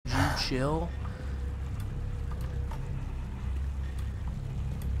chill.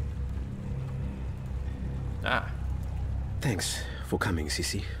 Ah. Thanks for coming,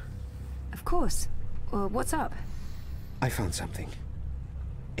 Sissy. Of course. What's up? I found something.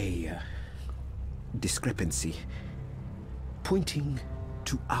 A discrepancy pointing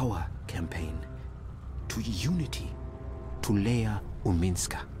to our campaign, to unity, to Leia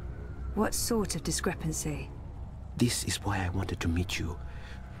Uminska. What sort of discrepancy? This is why I wanted to meet you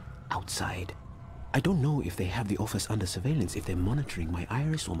outside. I don't know if they have the office under surveillance, if they're monitoring my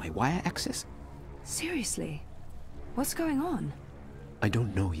iris or my wire access. Seriously? What's going on? I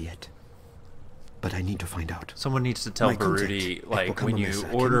don't know yet, but I need to find out. Someone needs to tell Baruti, like, when you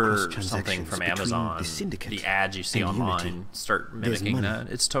order something from Amazon, the ads you see online start mimicking that.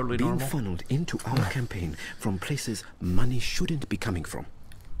 It's totally normal. Being funneled into our campaign from places money shouldn't be coming from.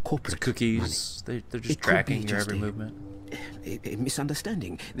 Corporate cookies, they're just tracking your every movement. A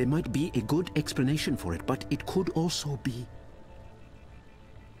misunderstanding. There might be a good explanation for it, but it could also be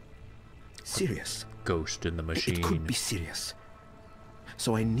serious. Ghost in the machine. It could be serious.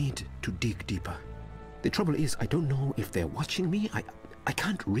 So I need to dig deeper. The trouble is, I don't know if they're watching me. I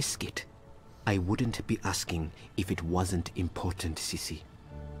can't risk it. I wouldn't be asking if it wasn't important, Sissy.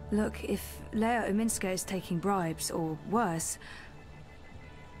 Look, if Leia Uminska is taking bribes, or worse,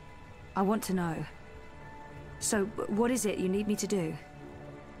 I want to know. So, what is it you need me to do?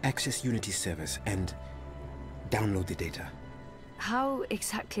 Access Unity's servers and download the data. How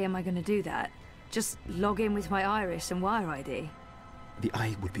exactly am I going to do that? Just log in with my iris and wire ID? The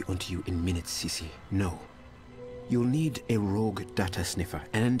eye would be onto you in minutes, Sissy. No. You'll need a rogue data sniffer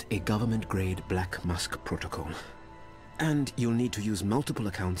and a government-grade Black Mask protocol. And you'll need to use multiple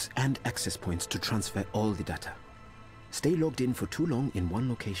accounts and access points to transfer all the data. Stay logged in for too long in one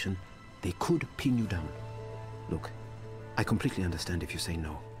location, they could pin you down. Look, I completely understand if you say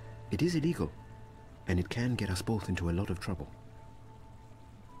no. It is illegal, and it can get us both into a lot of trouble.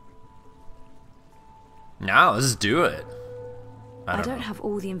 Now, let's do it. I don't have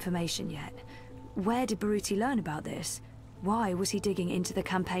all the information yet. Where did Baruti learn about this? Why was he digging into the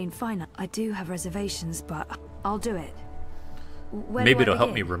campaign finance? I do have reservations, but I'll do it. Maybe it'll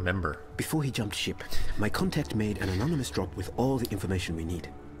help me remember. Before he jumped ship, my contact made an anonymous drop with all the information we need.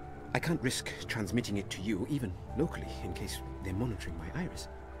 I can't risk transmitting it to you, even locally, in case they're monitoring my iris.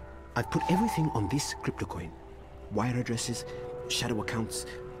 I've put everything on this cryptocoin. Wire addresses, shadow accounts.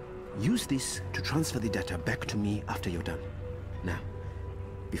 Use this to transfer the data back to me after you're done. Now,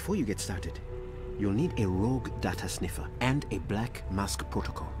 before you get started, you'll need a rogue data sniffer and a Black Mask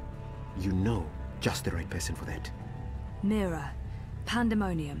protocol. You know just the right person for that. Mira.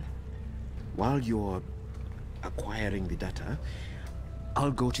 Pandemonium. While you're acquiring the data,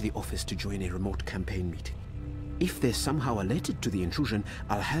 I'll go to the office to join a remote campaign meeting. If they're somehow alerted to the intrusion,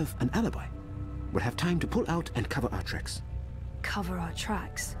 I'll have an alibi. We'll have time to pull out and cover our tracks. Cover our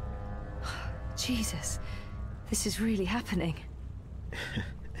tracks? Jesus, this is really happening.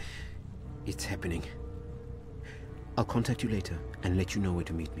 It's happening. I'll contact you later and let you know where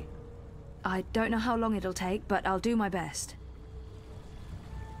to meet me. I don't know how long it'll take, but I'll do my best.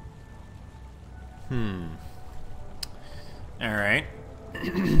 Alright.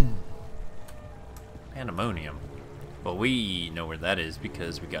 Pandemonium. Well, we know where that is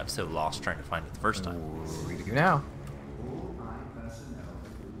because we got so lost trying to find it the first time. Ready to go now.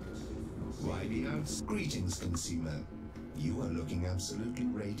 Greetings, consumer. You are looking absolutely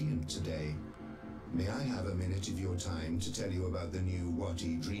radiant today. May I have a minute of your time to tell you about the new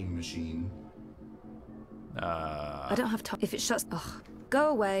Wati Dream Machine? I don't have time. If it shuts... Ugh. Go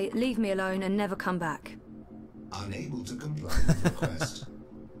away, leave me alone, and never come back. Unable to comply with request.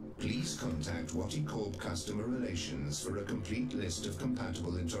 Please contact Wati Corp Customer Relations for a complete list of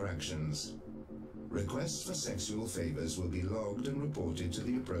compatible interactions. Requests for sexual favors will be logged and reported to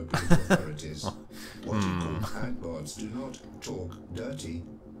the appropriate authorities. Wati Corp adbots do not talk dirty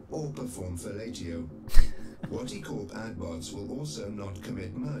or perform fellatio. Wati Corp adbots will also not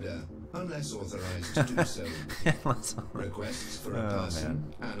commit murder unless authorized to do so. Requests for a person,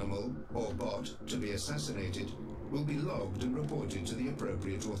 animal, or bot to be assassinated will be logged and reported to the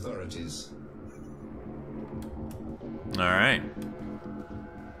appropriate authorities. Alright.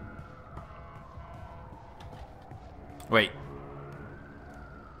 Wait.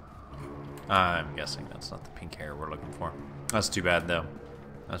 I'm guessing that's not the pink hair we're looking for. That's too bad, though.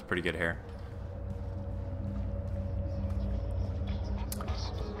 That's pretty good hair.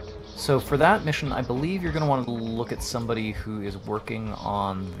 So for that mission, I believe you're going to want to look at somebody who is working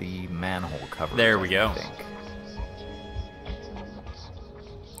on the manhole cover. There we go. I think.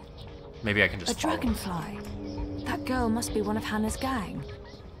 Maybe I can just A dragonfly. That girl must be one of Hannah's gang.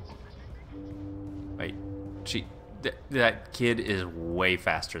 That kid is way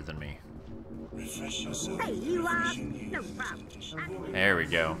faster than me. Hey, you are. No problem. There we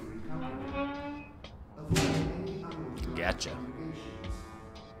go. Gotcha.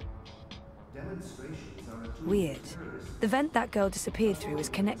 Weird. The vent that girl disappeared through is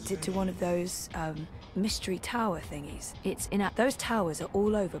connected to one of those, mystery tower thingies. Those towers are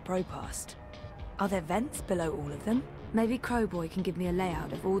all over Propast. Are there vents below all of them? Maybe Crowboy can give me a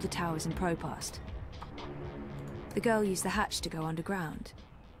layout of all the towers in Propast. The girl used the hatch to go underground.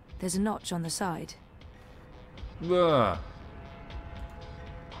 There's a notch on the side. Ugh.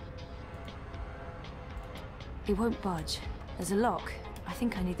 It won't budge. There's a lock. I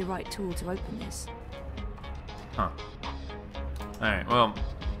think I need the right tool to open this. Huh. Alright, well.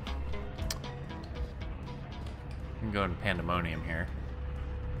 We can go in pandemonium here.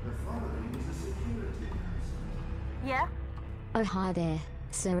 Yeah? Oh, hi there,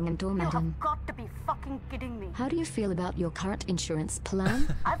 sir and or You madam. have got to be fucking kidding me. How do you feel about your current insurance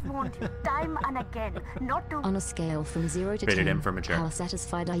plan? I've warned you time and again not to On a scale from 0 to Rated 10, M for mature. how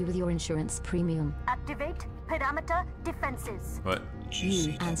satisfied are you with your insurance premium? activate parameter defenses. What?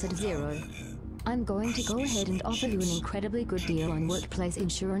 You answered 0. I'm going to go ahead and offer you an incredibly good deal on workplace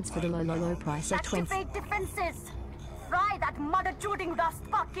insurance for the low price of 20. Activate defenses. Fry that mother-chuding rust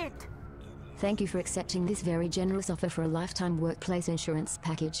bucket. Thank you for accepting this very generous offer for a lifetime workplace insurance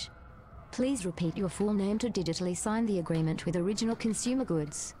package. Please repeat your full name to digitally sign the agreement with Original Consumer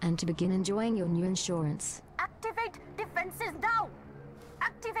Goods and to begin enjoying your new insurance. Activate defenses now.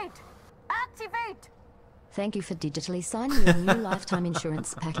 Activate. Activate. Thank you for digitally signing your new lifetime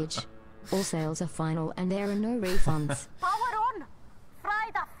insurance package. All sales are final and there are no refunds. Power on. Fry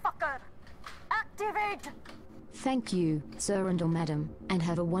the fucker. Activate. Thank you, sir and or madam, and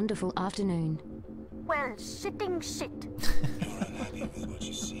have a wonderful afternoon. Well, shitting shit.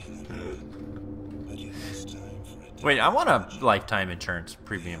 Wait, I want a lifetime insurance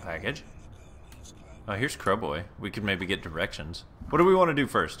premium package. Oh, here's Crowboy. We could maybe get directions. What do we want to do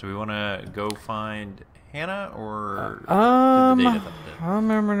first? Do we want to go find Hannah or did the data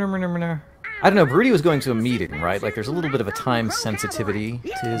update? I don't know. Broody was going to a meeting, right? Like, there's a little bit of a time sensitivity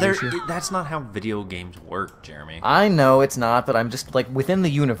to his issue. That's not how video games work, Jeremy. I know it's not, but I'm just, like, within the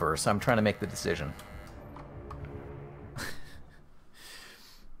universe, I'm trying to make the decision.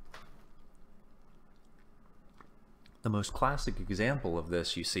 The most classic example of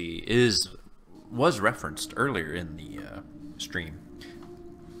this, you see, was referenced earlier in the stream.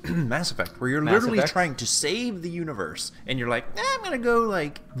 Mass Effect, where you're literally trying to save the universe, and you're like, I'm gonna go,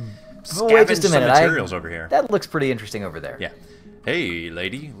 like, scavenge some materials over here. That looks pretty interesting over there. Yeah. Hey,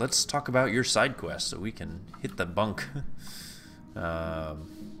 lady, let's talk about your side quest so we can hit the bunk.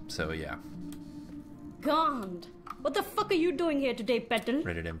 So, yeah. God, what the fuck are you doing here today, Petal?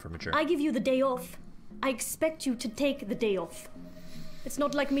 Rated M for mature. I give you the day off. I expect you to take the day off. It's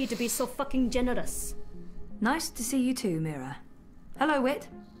not like me to be so fucking generous. Nice to see you too, Mira. Hello, Wit.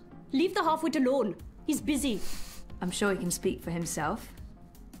 Leave the half-wit alone. He's busy. I'm sure he can speak for himself.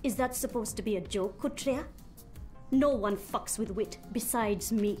 Is that supposed to be a joke, Kutria? No one fucks with Wit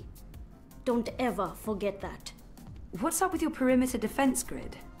besides me. Don't ever forget that. What's up with your perimeter defense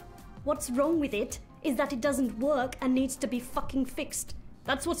grid? What's wrong with it is that it doesn't work and needs to be fucking fixed.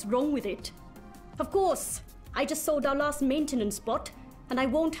 That's what's wrong with it. Of course, I just sold our last maintenance spot, and I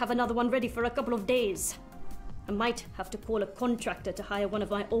won't have another one ready for a couple of days. I might have to call a contractor to hire one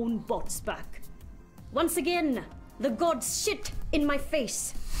of my own bots back. Once again, the gods shit in my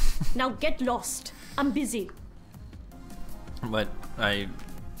face. Now get lost. I'm busy. But I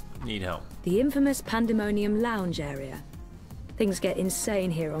need help. The infamous Pandemonium Lounge area. Things get insane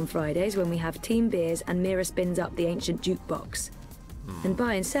here on Fridays when we have team beers and Mira spins up the ancient jukebox. And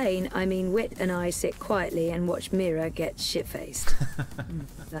by insane, I mean Wit and I sit quietly and watch Mira get shit-faced.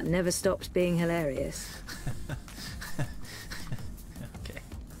 That never stops being hilarious. Okay.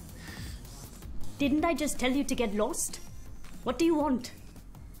 Didn't I just tell you to get lost? What do you want?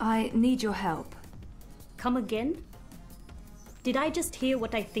 I need your help. Come again? Did I just hear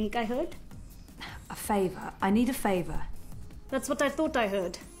what I think I heard? A favor. I need a favor. That's what I thought I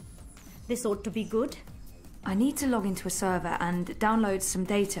heard. This ought to be good. I need to log into a server and download some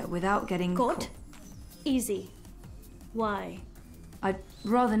data without getting caught. Easy. Why? I'd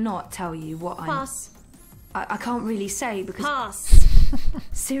rather not tell you what Pass. I can't really say because... Pass.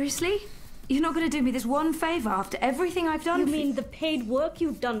 Seriously? You're not going to do me this one favor after everything I've done You for mean the paid work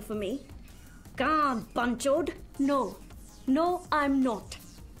you've done for me? God, Bunchod. No. No, I'm not.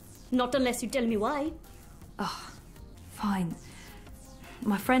 Not unless you tell me why. Oh, fine.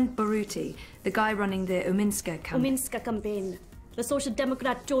 My friend Baruti, the guy running the Uminska campaign. The Social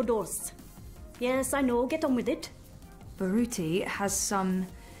Democrat Chodors. Yes, I know. Get on with it. Baruti has some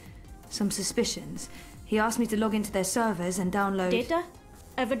suspicions. He asked me to log into their servers and download... Data?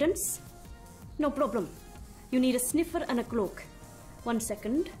 Evidence? No problem. You need a sniffer and a cloak. 1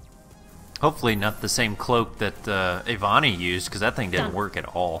 second. Hopefully not the same cloak that Ivani used, because that thing didn't work at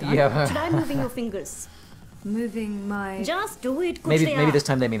all. Yeah. Try moving your fingers. Moving my... Just do it. Maybe this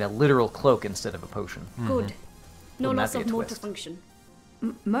time they made a literal cloak instead of a potion. Good. No Wouldn't loss that be of a motor twist? function.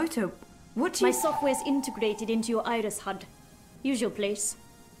 Moto? What do you... My software is integrated into your iris HUD. Use your place.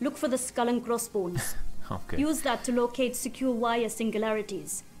 Look for the skull and crossbones. Okay. Use that to locate secure wire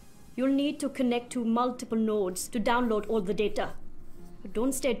singularities. You'll need to connect to multiple nodes to download all the data. But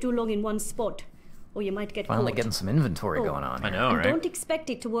don't stay too long in one spot, or you might get Finally caught. getting some inventory going on I here. know, And right? don't expect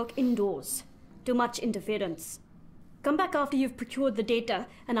it to work indoors. Too much interference. Come back after you've procured the data,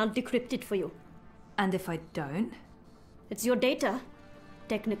 and I'll decrypt it for you. And if I don't? It's your data,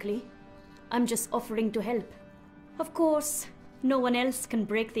 technically. I'm just offering to help. Of course, no one else can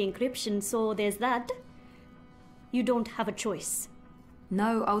break the encryption, so there's that. You don't have a choice.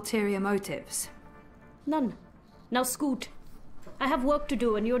 No ulterior motives. None. Now scoot. I have work to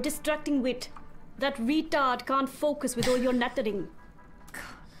do and you're distracting wit. That retard can't focus with all your nattering.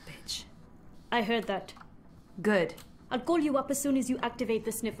 Bitch. I heard that. Good. I'll call you up as soon as you activate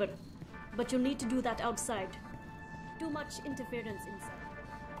the sniffer. But you'll need to do that outside. Too much interference inside.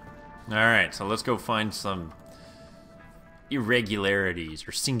 Alright, so let's go find some irregularities,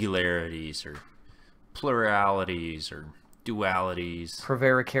 or singularities, or pluralities, or dualities.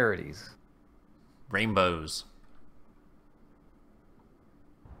 Prevaricarities. Rainbows.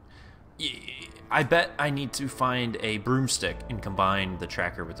 I bet I need to find a broomstick and combine the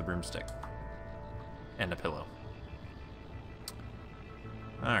tracker with the broomstick. And a pillow.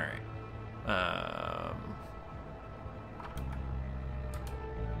 Alright.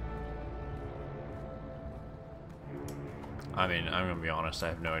 I mean, I'm gonna be honest, I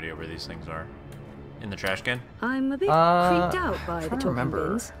have no idea where these things are. In the trash can? I'm a bit creeped out by the trying to talking remember.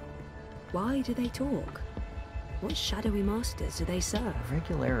 things. Why do they talk? What shadowy masters do they serve?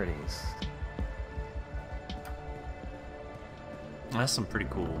 Irregularities. That's some pretty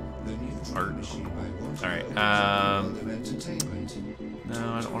cool The new art. machine by water Alright, of entertainment.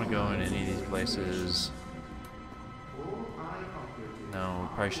 no, I don't want to go in any of these places. No,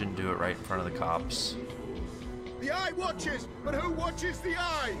 we probably shouldn't do it right in front of the cops. The eye watches, but who watches the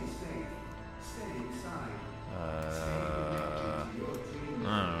eye? I don't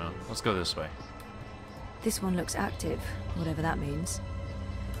know. Let's go this way. This one looks active, whatever that means.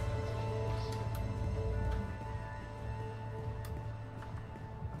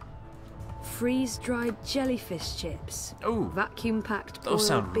 Freeze-dried jellyfish chips. Oh, Vacuum-packed those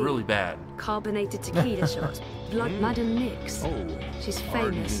sound beef. really bad. Carbonated tequila shots. Blood Madam Nix. Oh, She's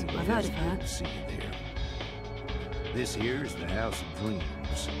pardon famous. me, I've heard of it's her. good to see you there. This here is the House of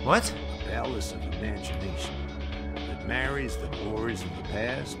Dreams. What? A palace of imagination that marries the glories of the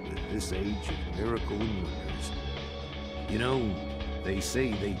past with this age of miracle and wonders. You know, they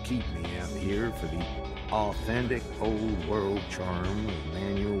say they keep me out here for the authentic old world charm of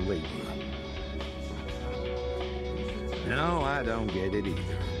manual labor. No, I don't get it either,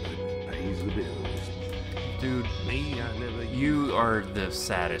 but pays the bills. Dude, Me, I never... you are the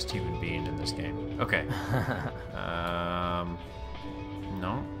saddest human being in this game. Okay.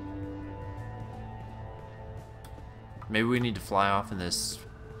 No. Maybe we need to fly off in this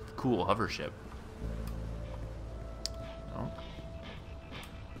cool hover ship. No.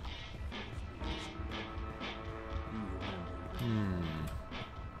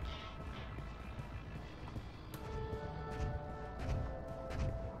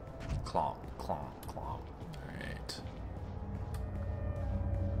 Clomp, clomp, clomp. Alright.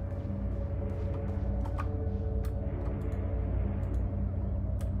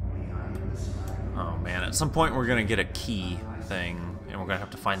 Oh man, at some point we're gonna get a key thing, and we're gonna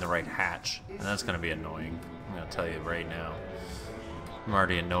have to find the right hatch, and that's gonna be annoying. I'm gonna tell you right now. I'm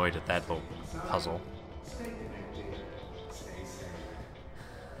already annoyed at that little puzzle.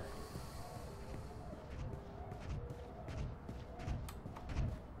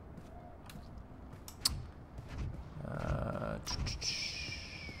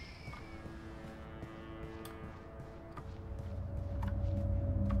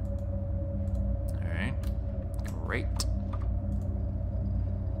 Alright. Great.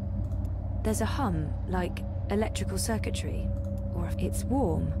 There's a hum, like electrical circuitry. Or if it's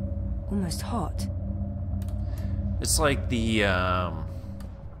warm, almost hot. It's like the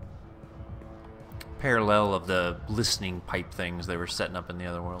parallel of the listening pipe things they were setting up in the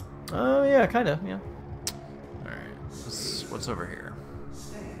other world. Oh, yeah, kind of, yeah. Alright, what's over here?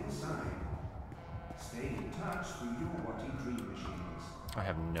 I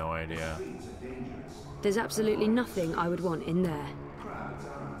have no idea. There's absolutely nothing I would want in there.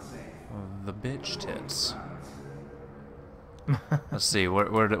 The bitch tits. Let's see, what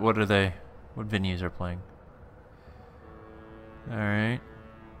are they? What venues are playing? Alright.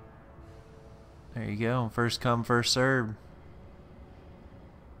 There you go. First come, first served.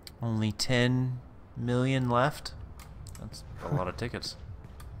 Only 10 million left. That's a lot of tickets.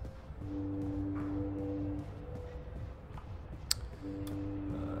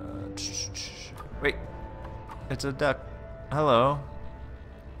 Wait. It's a duck. Hello.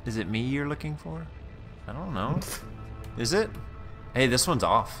 Is it me you're looking for? I don't know. Is it? Hey, this one's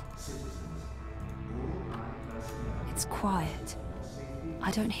off. It's quiet. I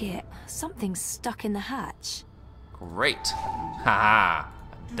don't hear. Something's stuck in the hatch. Great. Haha.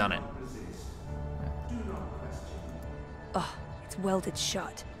 I've done it. Oh, it's welded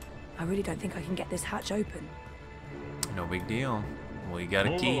shut. I really don't think I can get this hatch open. No big deal. Well, you got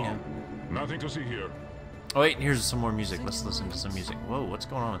a key now. Nothing to see here. Oh wait, here's some more music. Let's listen to some music. Whoa, what's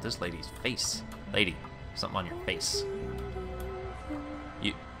going on with this lady's face? Lady, something on your face.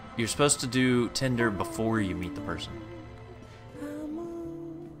 You're supposed to do Tinder before you meet the person. I'm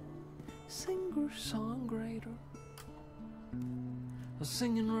a singer-songwriter,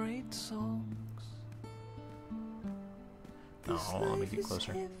 singing rate songs. Oh, let me get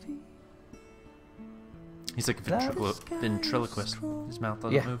closer. He's like a ventriloquist. His mouth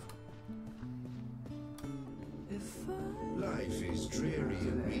doesn't move. Life is dreary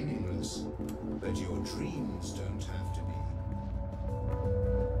and meaningless, but your dreams don't have to be.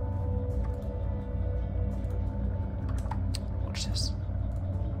 Watch this.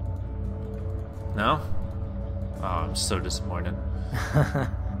 No? Oh, I'm so disappointed.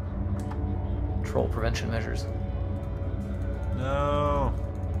 Troll prevention measures. No.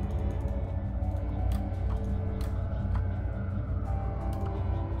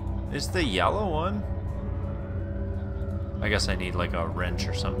 It's the yellow one. I guess I need like a wrench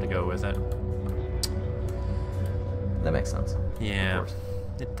or something to go with it. That makes sense. Yeah,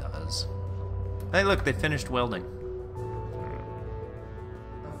 it does. Hey, look, they finished welding.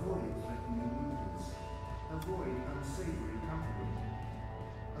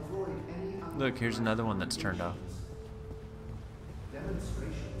 Look, here's another one that's turned off.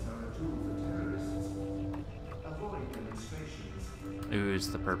 Demonstrations are a tool for terrorists. Avoid demonstrations. Ooh, it's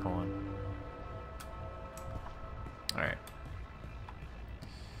the purple one. Alright.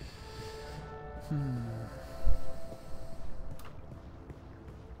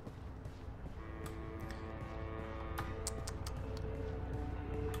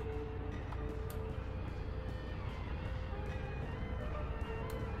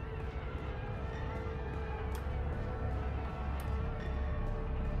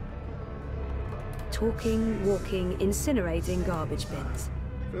 Talking, walking, incinerating garbage bins.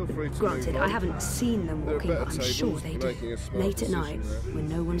 Feel free to Granted, move I on. haven't seen them There are walking, better but I'm sure tables they for do. making a smart Late at night, decision there. when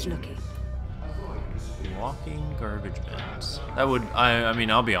no one's looking. Walking garbage bins. That would, I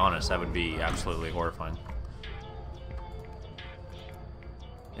mean, I'll be honest, that would be absolutely horrifying.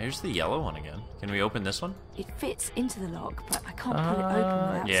 There's the yellow one again. Can we open this one? It fits into the lock, but I can't pull it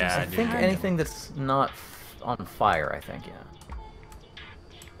open without yeah, some I I sort of think handle. anything that's not on fire, I think, yeah.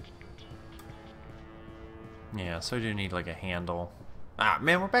 Yeah, so I do need like a handle. Ah,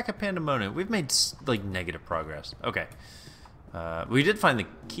 man, we're back at Pandemonium. We've made like negative progress. Okay. We did find the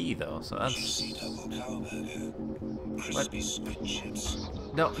key though, so that's. What?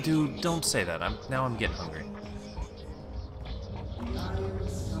 No, dude, don't say that. Now I'm getting hungry. Blue.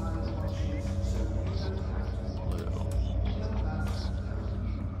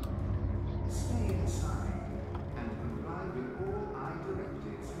 Stay inside and comply with all I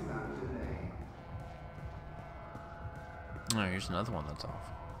directives without delay. Oh, here's another one that's off.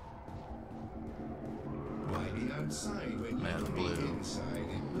 Why be outside when Man, you can blue. be inside?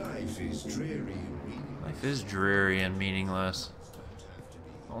 Life is dreary and meaningless. Life is dreary and meaningless.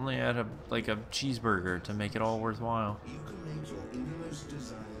 Only add a cheeseburger to make it all worthwhile. You can make your innermost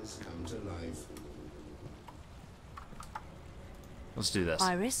desires come to life. Let's do this.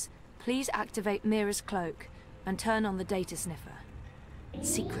 Iris, please activate Mira's cloak and turn on the data sniffer.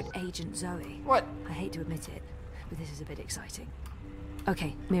 Secret Agent Zoe. What? I hate to admit it, but this is a bit exciting.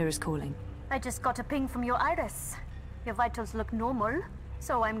 Okay, Mira's calling. I just got a ping from your Iris. Your vitals look normal,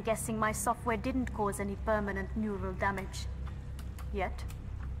 so I'm guessing my software didn't cause any permanent neural damage. Yet.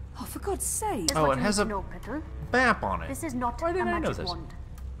 Oh, for God's sake. Here's Oh, what it you has need a to know, Petal. map on it. This is not Why a didn't I know magic this? wand.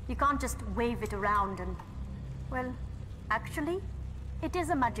 You can't just wave it around and... Well, actually, it is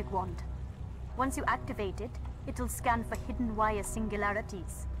a magic wand. Once you activate it, it'll scan for hidden wire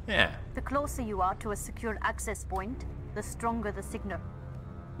singularities. Yeah. The closer you are to a secure access point, the stronger the signal.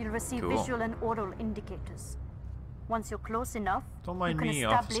 You'll receive Cool. visual and oral indicators. Once you're close enough, Don't you mind can me,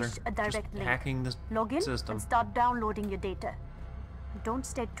 establish officer. a direct Just link. hacking the Log in system. and start downloading your data. Don't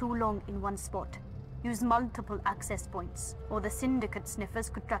stay too long in one spot. Use multiple access points, or the Syndicate sniffers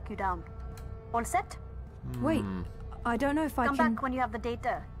could track you down. All set? Wait, I don't know if I Come can... back when you have the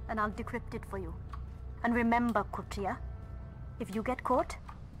data, and I'll decrypt it for you. And remember, Kutria, if you get caught,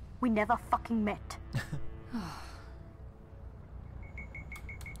 we never fucking met.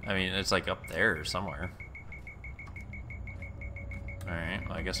 I mean, it's like up there somewhere. Alright,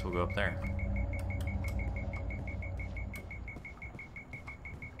 well, I guess we'll go up there.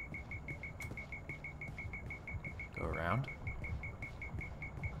 Go around.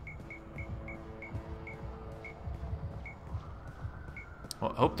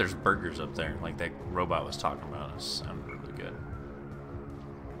 Well, I hope there's burgers up there, like that robot was talking about. It sounded really good.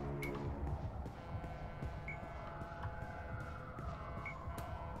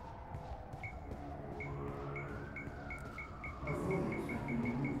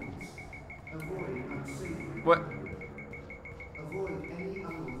 What? Avoid any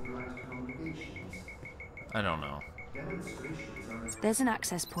unauthorized congregations. I don't know. Demonstrations are There's an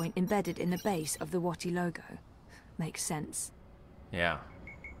access point embedded in the base of the Watty logo. Makes sense. Yeah.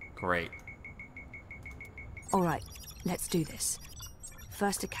 Great. Alright, let's do this.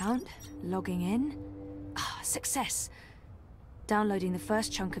 First account, logging in. Ah, success! Downloading the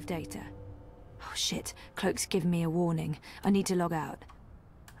first chunk of data. Oh shit, Cloak's given me a warning. I need to log out.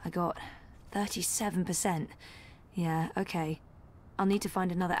 I got 37%. Yeah, okay. I'll need to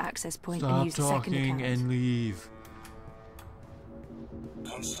find another access point and use the second account. and leave.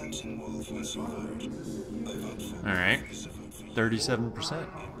 Constantine Wolf was overruled. Alright. 37%.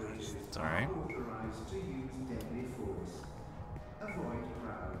 It's alright.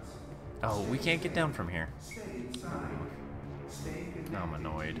 Oh, we can't get down from here. Now I'm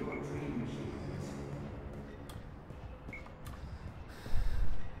annoyed.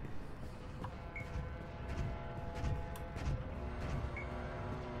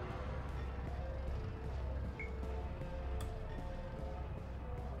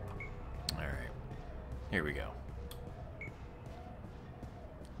 Alright. Here we go.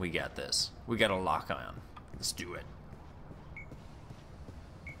 We got this. We got a lock on. Let's do it.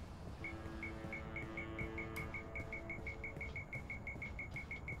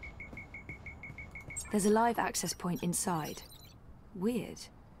 There's a live access point inside. Weird.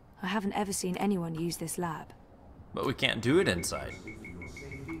 I haven't ever seen anyone use this lab. But we can't do it inside.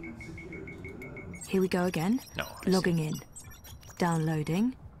 Here we go again. No. Logging in.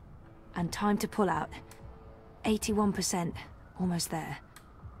 Downloading. And time to pull out. 81%. Almost there.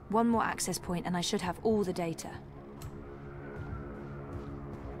 One more access point and I should have all the data.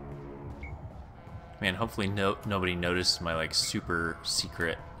 Man, hopefully nobody noticed my like super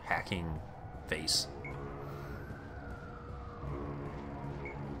secret hacking face.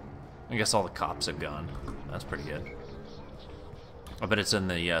 I guess all the cops have gone. That's pretty good. I bet it's in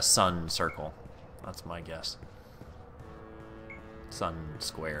the sun circle. That's my guess. Sun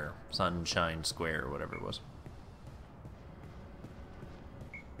square. Sunshine square, or whatever it was.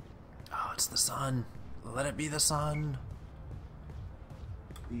 Oh, it's the sun. Let it be the sun.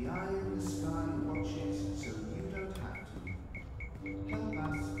 the eye in the sky watches, so you don't have to.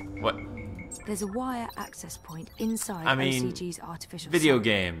 Help us. What? There's a wire access point inside I mean, OCG's artificial video sun.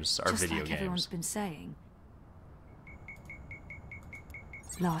 games are Just video like games. everyone's been saying.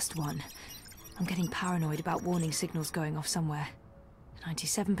 Last one. I'm getting paranoid about warning signals going off somewhere.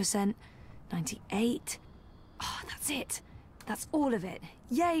 97%, 98. Oh, that's it. That's all of it.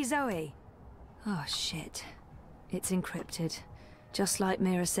 Yay, Zoe! Oh, shit. It's encrypted. Just like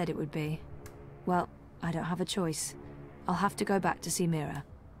Mira said it would be. Well, I don't have a choice. I'll have to go back to see Mira.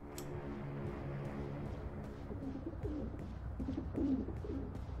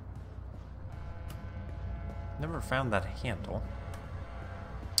 Never found that handle.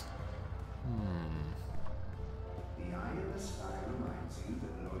 The eye in the sky reminds you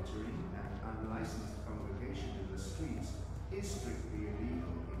that loitering and unlicensed congregation in the streets is strictly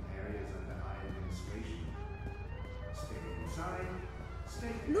illegal in areas under eye administration. Stay inside.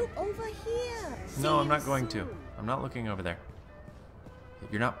 Stay. Look over here. No, I'm not going to. I'm not looking over there.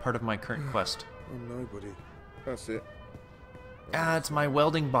 You're not part of my current quest. I'm nobody. That's it. Ah, it's my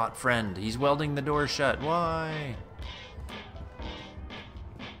welding bot friend. He's welding the door shut. Why?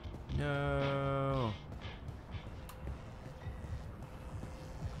 No.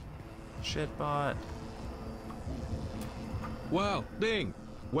 Shit bot. Welding!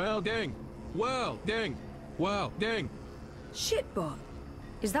 Welding! Welding! Welding! Shitbot.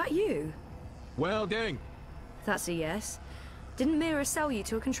 Is that you? Welding. That's a yes. Didn't Mira sell you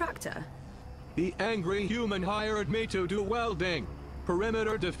to a contractor? The angry human hired me to do welding.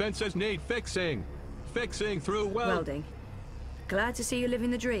 Perimeter defenses need fixing. Fixing through welding. Glad to see you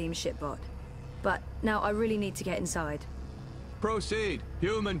living the dream, shitbot. But now I really need to get inside. Proceed,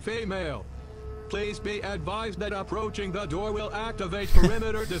 human female. Please be advised that approaching the door will activate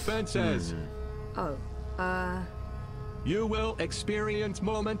perimeter defenses. You will experience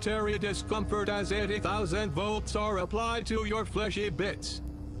momentary discomfort as 80,000 volts are applied to your fleshy bits.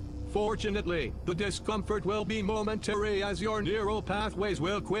 Fortunately, the discomfort will be momentary as your neural pathways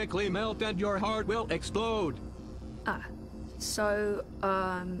will quickly melt and your heart will explode. So,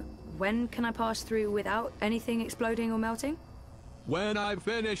 when can I pass through without anything exploding or melting? When I've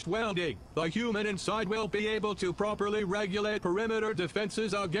finished welding, the human inside will be able to properly regulate perimeter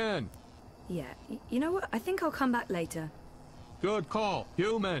defenses again. Yeah, you know what? I think I'll come back later. Good call,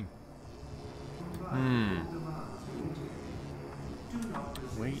 human.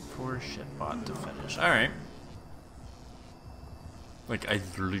 Wait for shitbot to finish. Alright. Like, I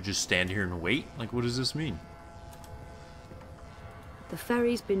literally just stand here and wait? Like, what does this mean? The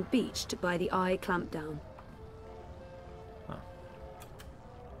ferry's been beached by the eye clampdown. Huh.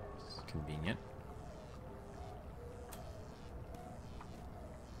 Convenient.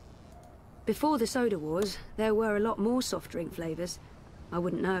 Before the soda wars, there were a lot more soft drink flavors. I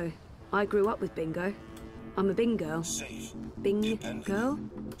wouldn't know. I grew up with bingo. I'm a bing girl. Bing girl?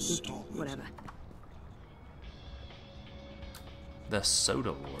 Whatever. The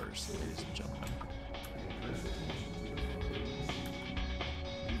soda wars, ladies and gentlemen.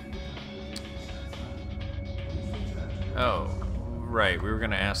 Oh, right. We were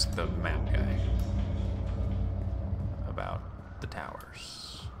going to ask the map guy about the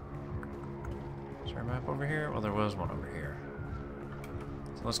towers. Is there a map over here? Well, there was one over here.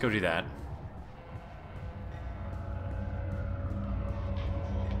 So let's go do that.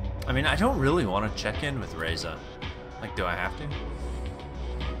 I mean, I don't really want to check in with Reza. Like, do I have to?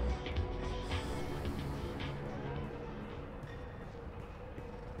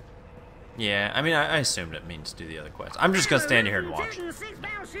 Yeah, I mean, I assumed it means do the other quest. I'm just gonna stand here and watch.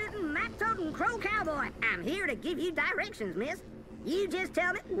 Six-barrel shooting, map-toting crow cowboy. I'm here to give you directions, miss. You just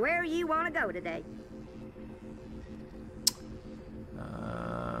tell me where you want to go today.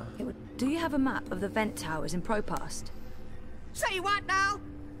 Do you have a map of the vent towers in Propast? Say what now?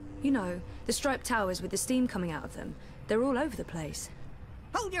 You know, the striped towers with the steam coming out of them. They're all over the place.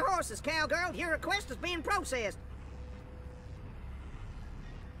 Hold your horses, cowgirl. Your request is being processed.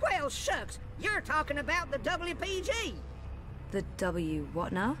 Well, shucks. You're talking about the WPG. The W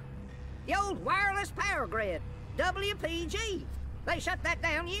what now? The old wireless power grid. WPG. They shut that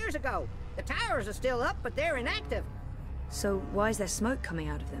down years ago. The towers are still up, but they're inactive. So why is there smoke coming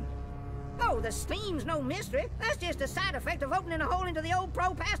out of them? Oh, the steam's no mystery. That's just a side effect of opening a hole into the old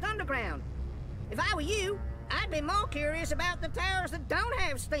Propast underground. If I were you, I'd be more curious about the towers that don't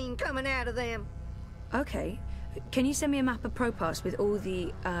have steam coming out of them. Okay. Can you send me a map of Propast with all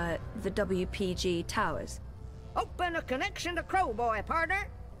the WPG towers? Open a connection to Crowboy, partner.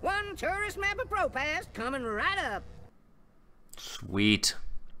 One tourist map of Propast coming right up. Sweet.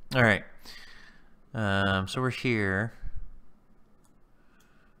 Alright. So we're here.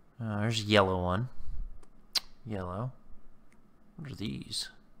 There's a yellow one. Yellow. What are these?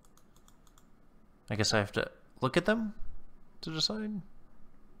 I guess I have to look at them to decide?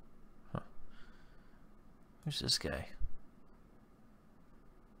 Huh. Who's this guy?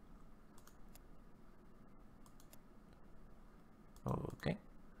 Okay.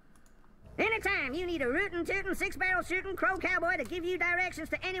 Anytime you need a rootin' tootin' six-barrel shooting crow cowboy to give you directions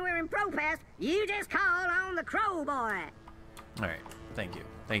to anywhere in Propast, you just call on the Crow Boy. Alright, thank you.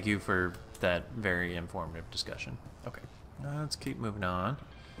 Thank you for that very informative discussion. Okay, let's keep moving on.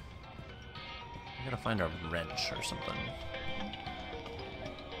 I gotta find a wrench or something.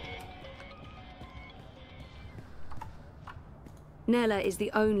 Nella is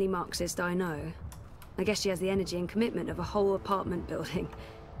the only Marxist I know. I guess she has the energy and commitment of a whole apartment building.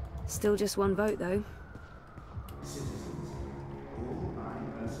 Still just one vote, though.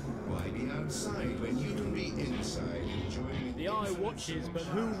 Why be outside when you can be inside enjoying the eye watches, but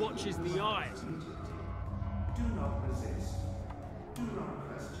who watches the eye? Do not resist. Do not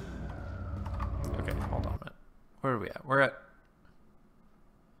question. Okay, hold on a minute. Where are we at? We're at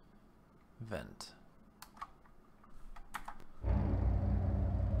vent.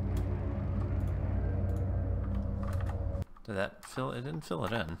 Did that fill it? It didn't fill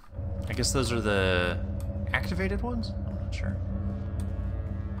it in. I guess those are the activated ones? I'm not sure.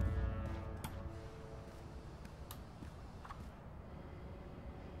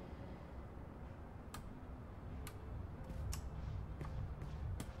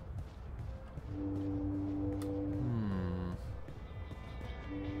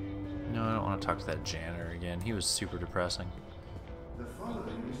 want to talk to that janitor again. He was super depressing. The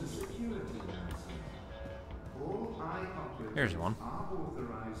following is a security announcement. All eye-occupants Here's one. are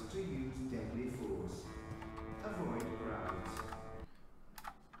authorized to use deadly force. Avoid crowds.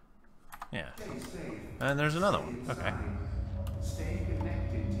 Yeah. And there's another one. Okay. Stay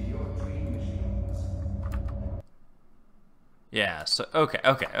connected to your dream machines. Yeah, so, okay.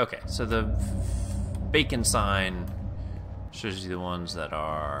 So the bacon sign shows you the ones that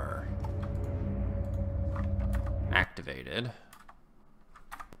are activated.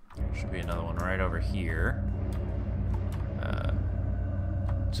 There should be another one right over here.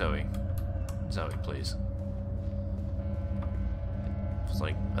 Zoe, please. It's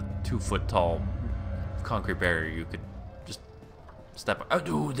like a 2-foot tall concrete barrier you could just step. Oh,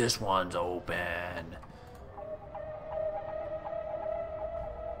 dude, this one's open.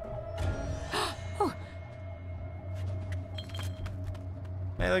 Oh.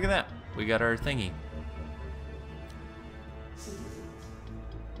 Hey, look at that. We got our thingy.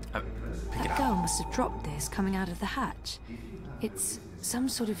 Pick it That up. girl must have dropped this coming out of the hatch. It's some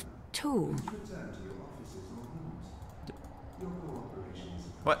sort of tool.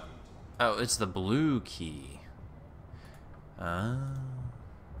 What? Oh, it's the blue key.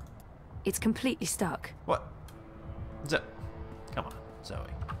 It's completely stuck. What? Come on, Zoe.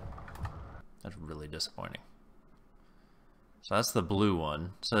 That's really disappointing. So that's the blue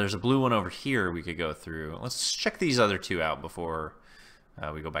one. So there's a blue one over here we could go through. Let's check these other two out before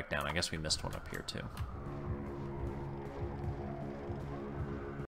we go back down. I guess we missed one up here too.